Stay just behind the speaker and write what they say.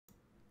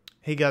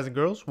Hey guys and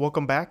girls,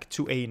 welcome back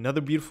to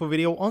another beautiful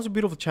video on this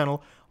beautiful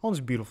channel on this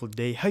beautiful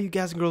day. How you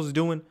guys and girls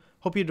doing?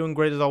 Hope you're doing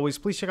great as always.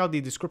 Please check out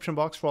the description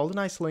box for all the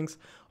nice links.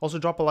 Also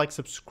drop a like,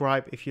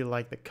 subscribe if you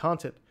like the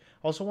content.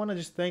 Also want to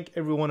just thank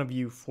every one of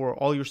you for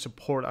all your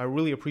support. I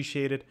really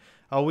appreciate it.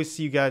 I always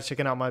see you guys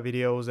checking out my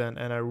videos and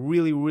I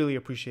really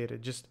appreciate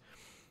it. Just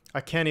I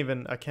can't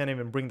even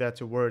bring that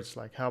to words,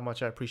 like how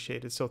much I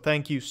appreciate it. So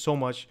thank you so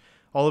much.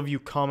 All of you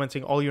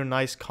commenting, all your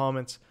nice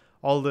comments,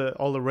 all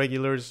the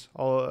regulars,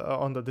 all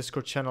on the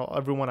Discord channel,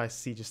 everyone I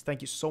see, just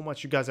thank you so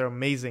much. You guys are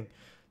amazing,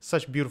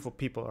 such beautiful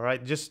people. All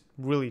right, just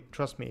really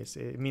trust me,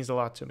 it means a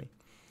lot to me.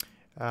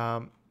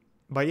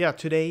 But yeah,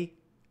 today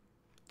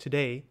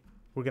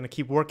we're gonna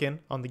keep working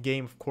on the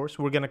game. Of course,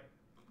 we're gonna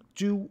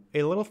do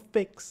a little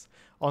fix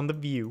on the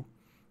view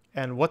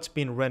and what's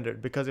being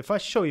rendered, because if I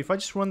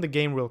just run the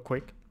game real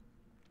quick,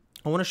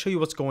 I want to show you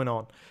what's going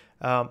on.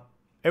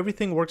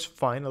 Everything works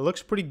fine, it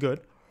looks pretty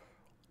good,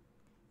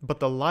 but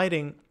the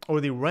lighting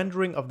or the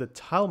rendering of the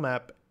tile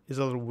map is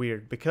a little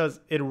weird because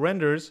it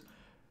renders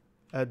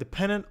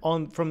dependent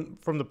on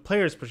from the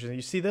player's position.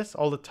 You see this,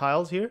 all the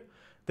tiles here,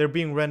 they're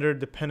being rendered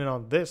dependent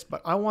on this,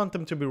 but I want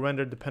them to be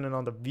rendered dependent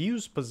on the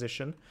view's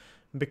position,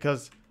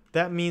 because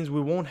that means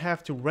we won't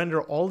have to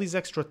render all these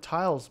extra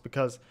tiles,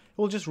 because it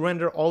will just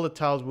render all the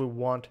tiles we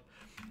want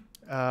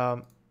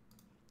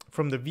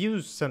from the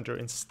views center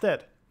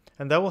instead,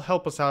 and that will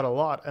help us out a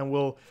lot and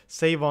will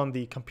save on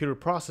the computer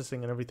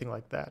processing and everything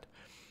like that.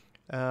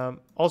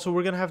 Also,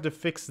 we're gonna have to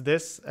fix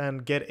this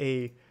and get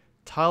a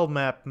tile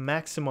map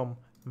maximum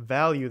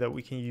value that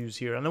we can use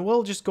here, and then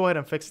we'll just go ahead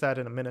and fix that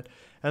in a minute.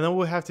 And then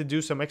we'll have to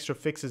do some extra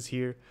fixes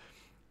here,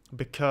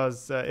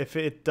 because if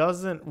it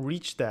doesn't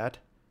reach that,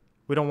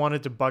 we don't want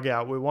it to bug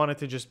out. We want it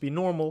to just be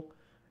normal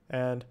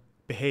and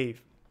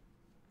behave.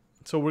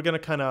 So we're gonna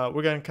kind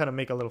of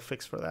make a little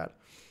fix for that.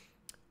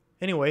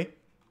 Anyway,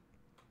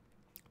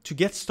 to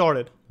get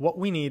started, what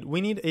we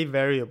need a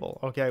variable.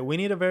 Okay, we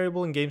need a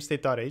variable in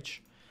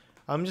GameState.h.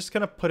 I'm just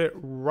gonna put it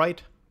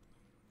right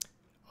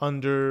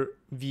under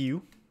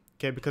view,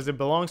 okay, because it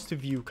belongs to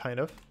view kind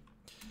of.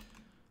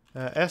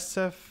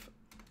 SF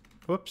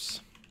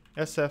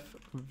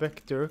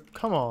vector,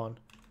 come on,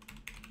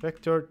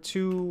 vector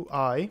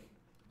 2i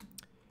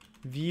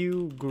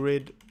view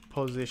grid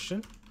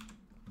position.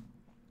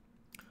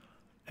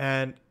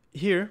 And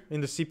here in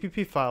the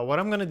CPP file, what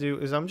I'm gonna do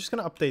is I'm just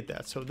gonna update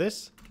that. So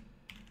this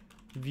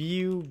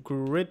view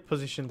grid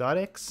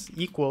position.x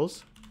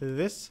equals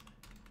this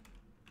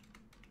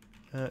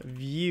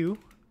view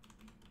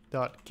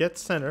dot get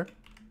center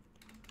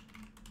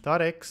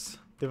dot x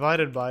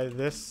divided by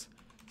this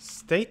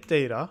state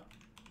data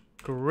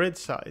grid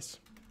size.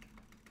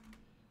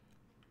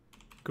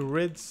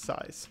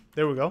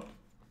 There we go.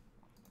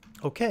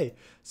 Okay,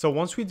 so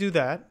once we do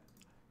that,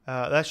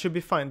 that should be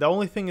fine. The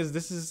only thing is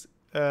this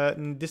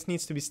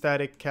needs to be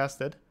static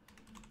casted.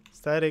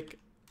 Static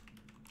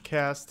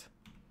cast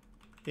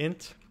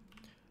int,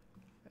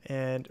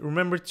 and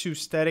remember to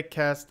static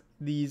cast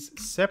these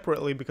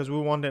separately because we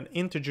want an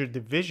integer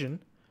division.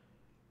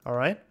 All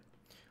right,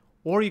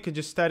 or you could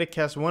just static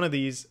cast one of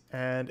these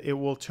and it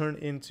will turn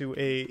into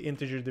a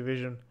integer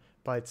division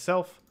by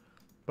itself,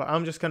 but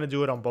I'm just gonna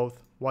do it on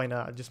both. Why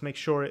not? Just make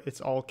sure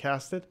it's all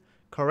casted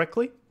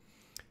correctly.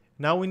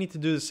 Now we need to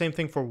do the same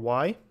thing for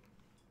y.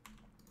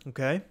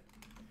 Okay,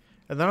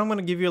 and then I'm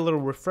gonna give you a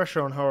little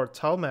refresher on how our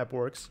tile map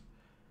works.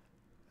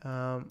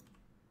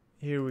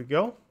 Here we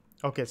go.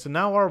 Okay, so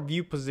now our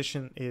view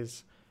position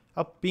is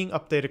being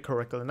updated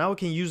correctly. Now we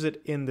can use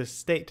it in this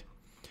state.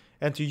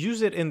 And to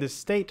use it in this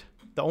state,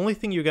 the only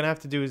thing you're gonna have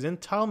to do is in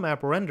tile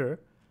map render,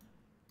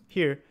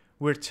 here,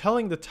 we're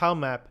telling the tile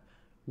map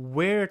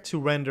where to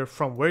render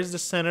from. Where's the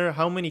center,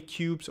 how many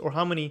cubes, or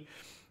how many,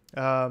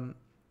 what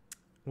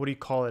do you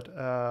call it,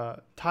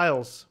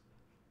 tiles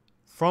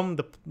from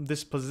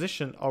this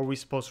position are we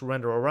supposed to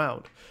render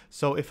around.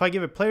 So if I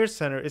give it player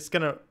center, it's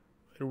gonna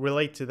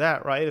relate to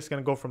that, right? It's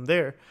gonna go from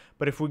there.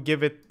 But if we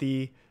give it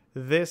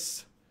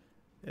this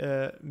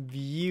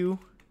view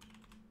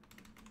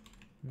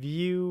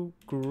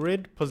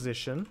grid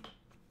position,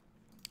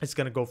 it's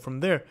gonna go from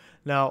there.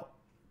 Now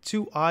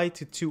 2i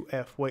to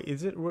 2f. Wait,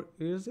 is it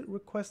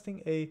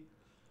requesting a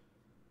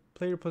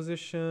player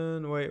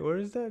position? Wait, where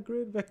is that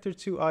grid? Vector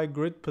 2i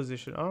grid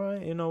position. All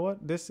right, you know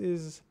what? This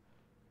is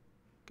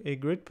a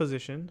grid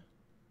position.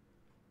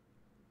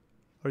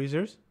 Are you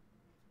serious?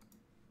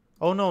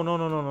 Oh no,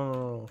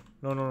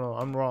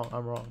 I'm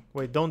wrong.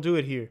 Wait, don't do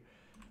it here.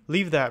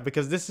 Leave that,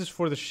 because this is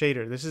for the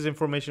shader. This is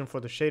information for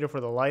the shader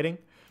for the lighting.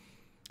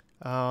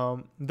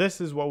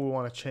 This is what we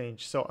want to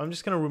change. So I'm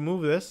just going to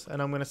remove this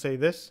and I'm going to say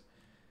this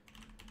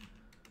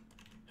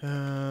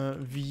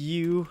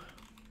view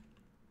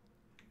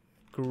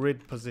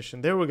grid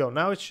position. There we go.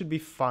 Now it should be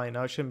fine.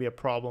 Now it shouldn't be a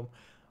problem.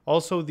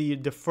 Also, the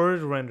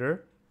deferred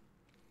render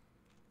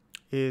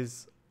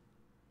is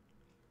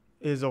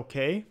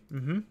okay.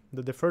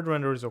 The deferred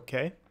render is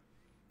okay.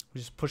 We're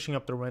just pushing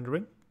up the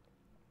rendering.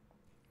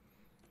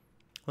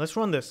 Let's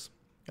run this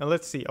and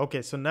let's see.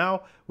 Okay, so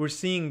now we're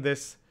seeing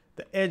this,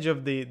 the edge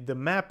of the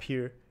map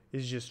here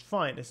is just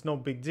fine. It's no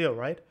big deal,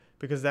 right?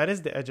 Because that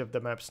is the edge of the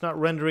map. It's not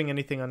rendering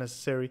anything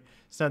unnecessary.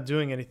 It's not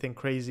doing anything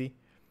crazy.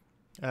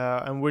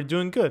 And we're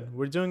doing good.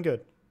 We're doing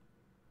good.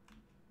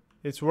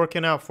 It's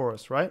working out for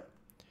us, right?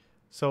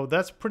 So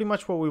that's pretty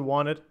much what we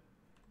wanted.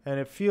 And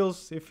it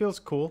feels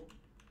cool.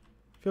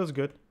 Feels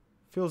good.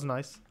 Feels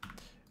nice.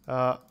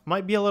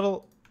 Might be a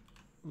little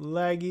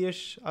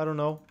laggy-ish. I don't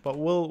know. But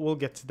we'll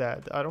get to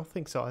that. I don't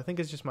think so. I think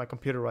it's just my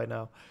computer right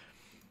now.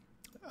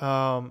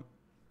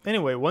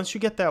 Anyway, once you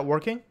get that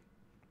working,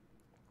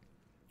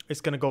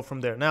 it's gonna go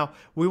from there. Now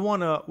we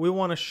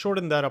wanna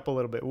shorten that up a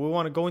little bit. We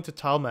wanna go into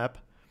tile map,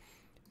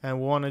 and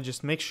we wanna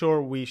just make sure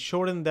we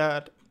shorten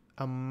that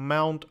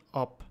amount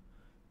up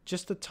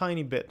just a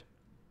tiny bit.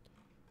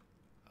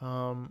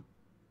 Where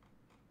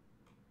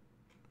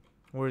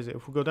is it?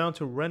 If we go down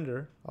to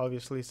render,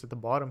 obviously it's at the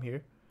bottom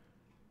here.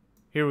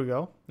 Here we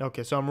go.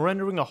 Okay, so I'm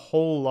rendering a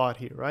whole lot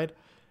here, right?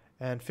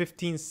 And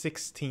 15,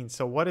 16.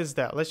 So what is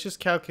that? Let's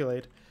just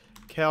calculate.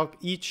 Calc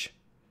each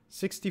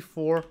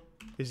 64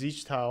 is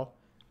each tile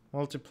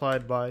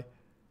multiplied by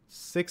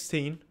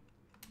 16.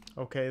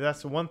 Okay,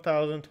 that's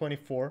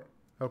 1024.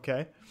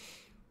 Okay,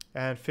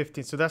 and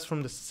 15. So that's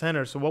from the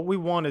center. So what we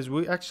want is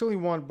we actually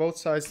want both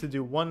sides to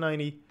do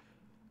 190,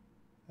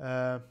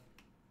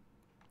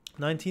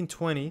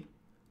 1920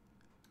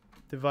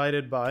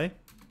 divided by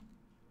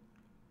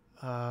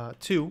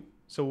 2.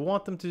 So we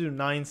want them to do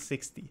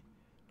 960,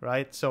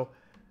 right? So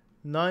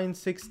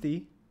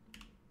 960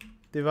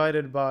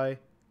 divided by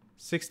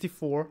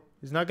 64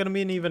 is not going to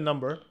be an even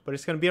number, but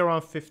it's going to be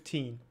around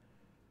 15.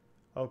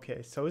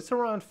 Okay, so it's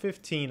around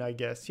 15, I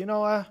guess. You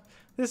know,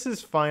 this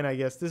is fine, I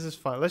guess. This is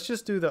fine. Let's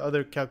just do the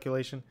other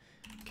calculation.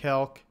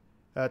 Calc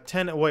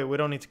 10. Wait, we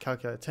don't need to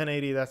calculate.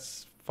 1080,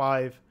 that's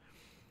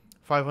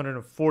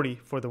 540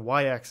 for the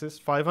y-axis.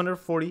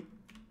 540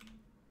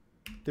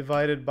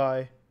 divided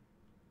by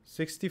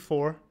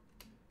 64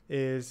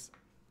 is...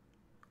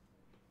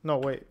 No,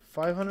 wait.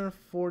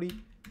 540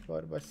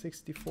 divided by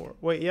 64.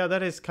 Wait, yeah,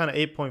 that is kind of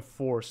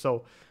 8.4.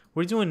 So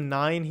we're doing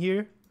 9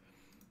 here.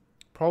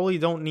 Probably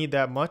don't need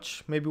that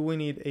much. Maybe we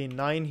need a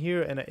 9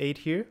 here and an 8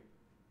 here.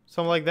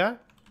 Something like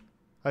that,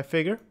 I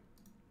figure.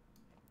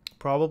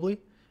 Probably.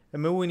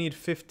 And maybe we need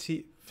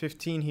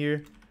 15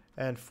 here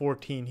and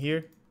 14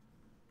 here.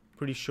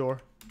 Pretty sure.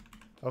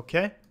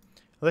 Okay.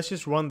 Let's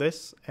just run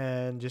this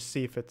and just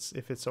see if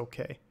it's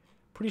okay.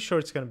 Pretty sure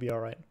it's going to be all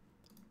right.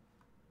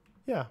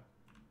 Yeah.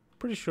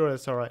 Pretty sure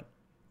it's all right.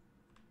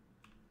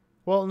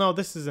 Well, no,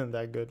 this isn't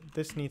that good.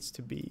 This needs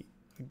to be,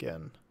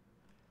 again,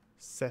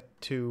 set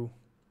to...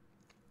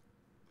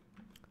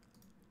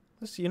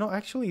 Let's see, you know,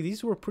 actually,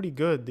 these were pretty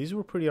good. These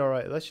were pretty all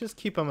right. Let's just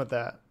keep them at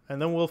that.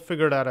 And then we'll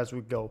figure it out as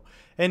we go.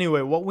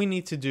 Anyway, what we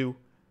need to do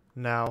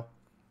now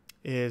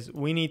is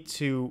we need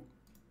to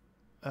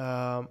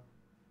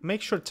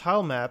make sure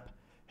tile map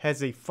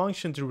has a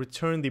function to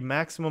return the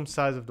maximum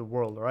size of the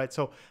world, all right?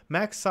 So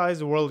max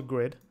size world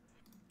grid.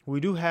 We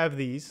do have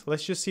these.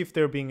 Let's just see if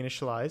they're being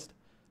initialized.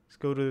 Let's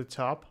go to the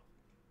top.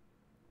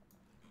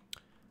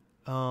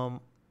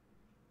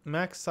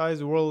 Max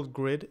size world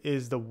grid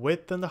is the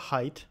width and the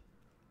height.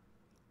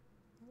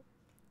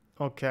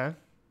 Okay.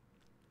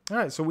 All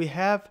right, so we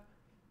have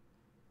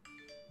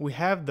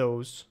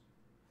those.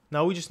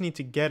 Now we just need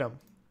to get them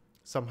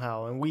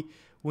somehow, and we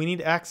need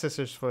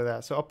accessors for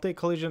that. So update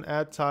collision,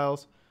 add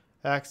tiles,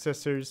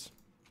 accessors,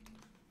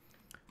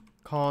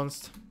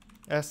 const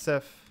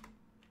sf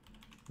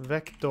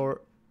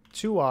vector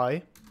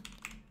 2i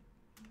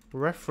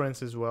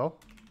reference as well.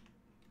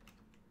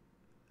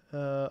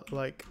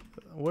 Like,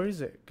 where is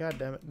it? God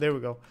damn it. There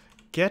we go.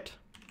 Get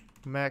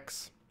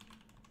max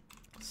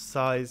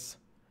size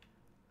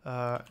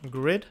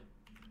grid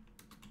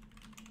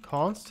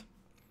const,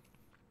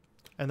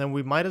 and then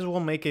we might as well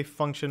make a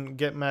function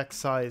get max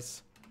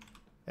size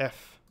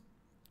f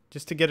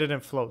just to get it in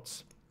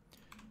floats.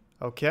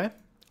 Okay,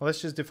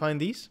 let's just define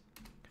these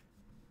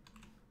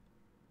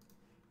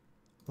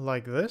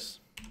like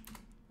this.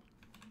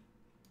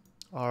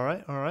 All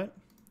right,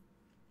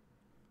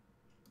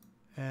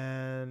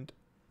 and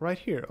right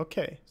here.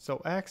 Okay, so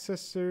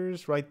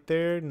accessors right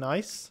there.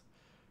 Nice.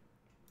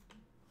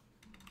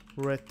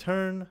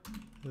 Return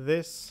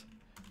this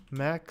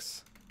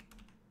max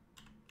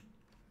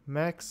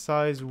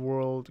size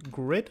world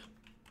grid.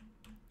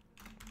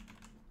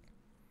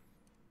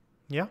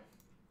 Yeah.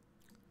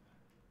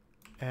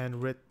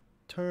 And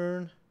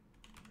return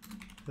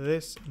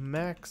this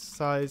max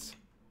size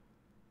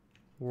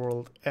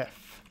world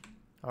f.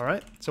 All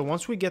right. So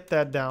once we get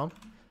that down,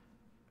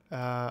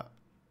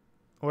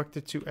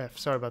 vector to f.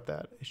 Sorry about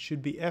that. It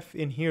should be f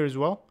in here as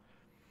well.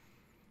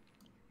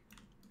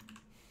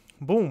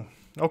 Boom.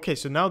 Okay,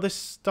 so now this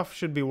stuff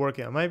should be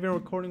working. Am I even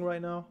recording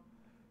right now?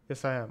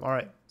 Yes, I am. All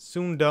right,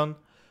 soon done.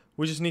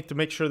 We just need to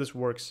make sure this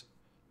works.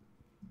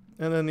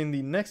 And then in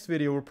the next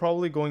video, we're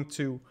probably going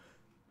to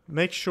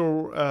make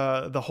sure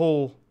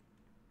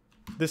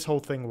this whole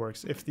thing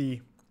works if the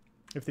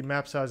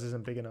map size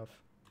isn't big enough.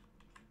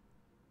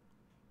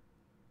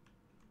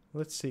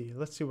 Let's see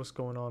what's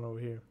going on over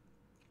here.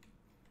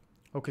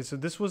 Okay, so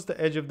this was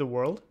the edge of the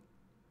world.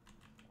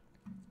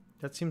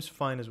 That seems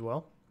fine as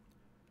well.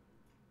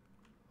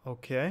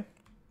 Okay.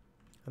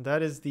 And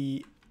that is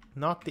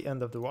not the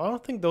end of the world. I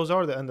don't think those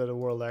are the end of the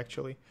world,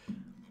 actually.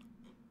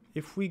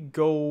 If we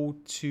go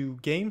to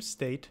game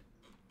state,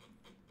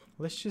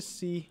 let's just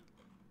see.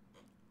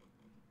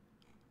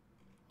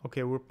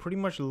 Okay, we're pretty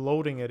much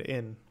loading it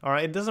in. All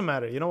right, it doesn't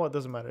matter. You know what? It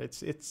doesn't matter.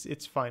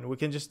 It's fine. We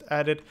can just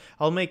add it.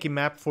 I'll make a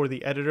map for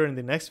the editor in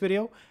the next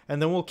video,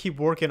 and then we'll keep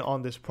working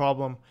on this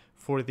problem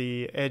for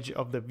the edge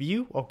of the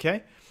view,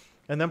 okay?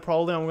 And then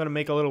probably I'm going to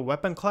make a little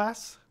weapon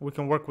class. We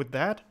can work with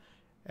that.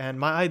 And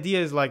my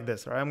idea is like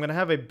this, all right? I'm going to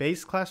have a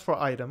base class for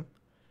item.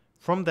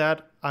 From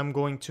that, I'm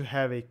going to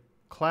have a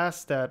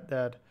class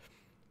that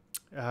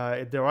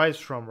it derives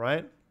from,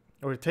 right?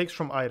 Or it takes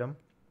from item.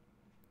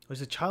 It's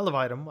a child of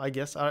item, I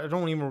guess. I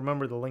don't even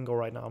remember the lingo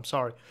right now. I'm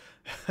sorry.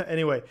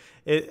 Anyway,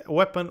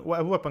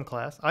 weapon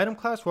class, item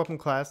class, weapon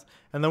class,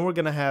 and then we're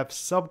gonna have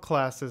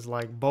subclasses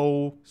like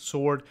bow,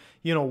 sword,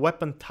 you know,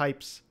 weapon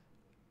types.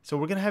 So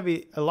we're gonna have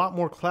a lot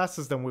more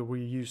classes than we were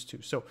used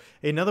to. So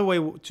another way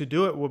to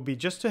do it would be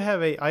just to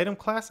have a item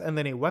class and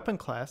then a weapon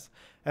class,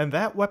 and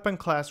that weapon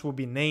class will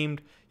be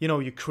named. You know,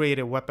 you create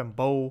a weapon,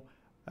 bow,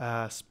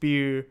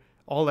 spear,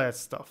 all that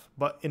stuff.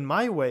 But in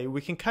my way,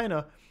 we can kind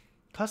of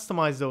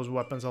customize those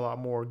weapons a lot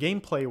more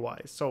gameplay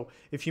wise. So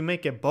if you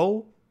make a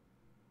bow,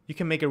 you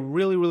can make it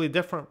really, really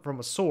different from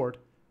a sword,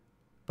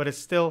 but it's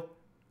still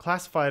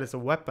classified as a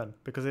weapon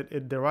because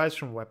it derives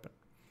from weapon.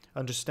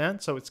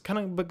 Understand? So it's kind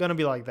of gonna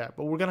be like that,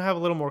 but we're gonna have a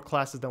little more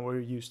classes than we're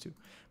used to,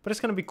 but it's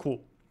gonna be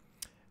cool.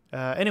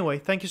 Anyway,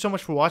 thank you so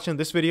much for watching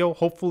this video.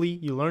 Hopefully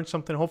you learned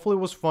something. Hopefully it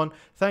was fun.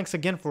 Thanks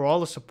again for all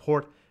the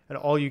support and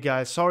all you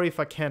guys. Sorry if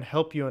I can't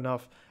help you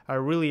enough. I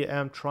really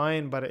am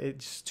trying, but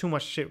it's too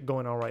much shit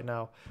going on right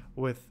now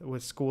with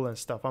school and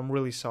stuff. I'm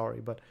really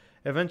sorry, but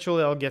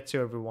eventually I'll get to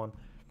everyone.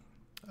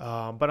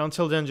 But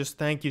until then, just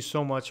thank you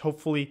so much.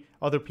 Hopefully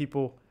other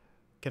people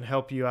can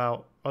help you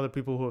out, other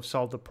people who have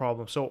solved the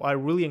problem. So I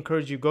really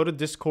encourage you, go to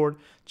Discord,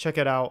 check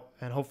it out,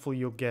 and hopefully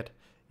you'll get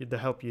the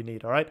help you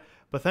need, all right?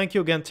 But thank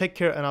you again, take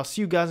care, and I'll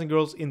see you guys and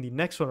girls in the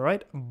next one, all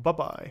right?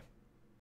 Bye-bye.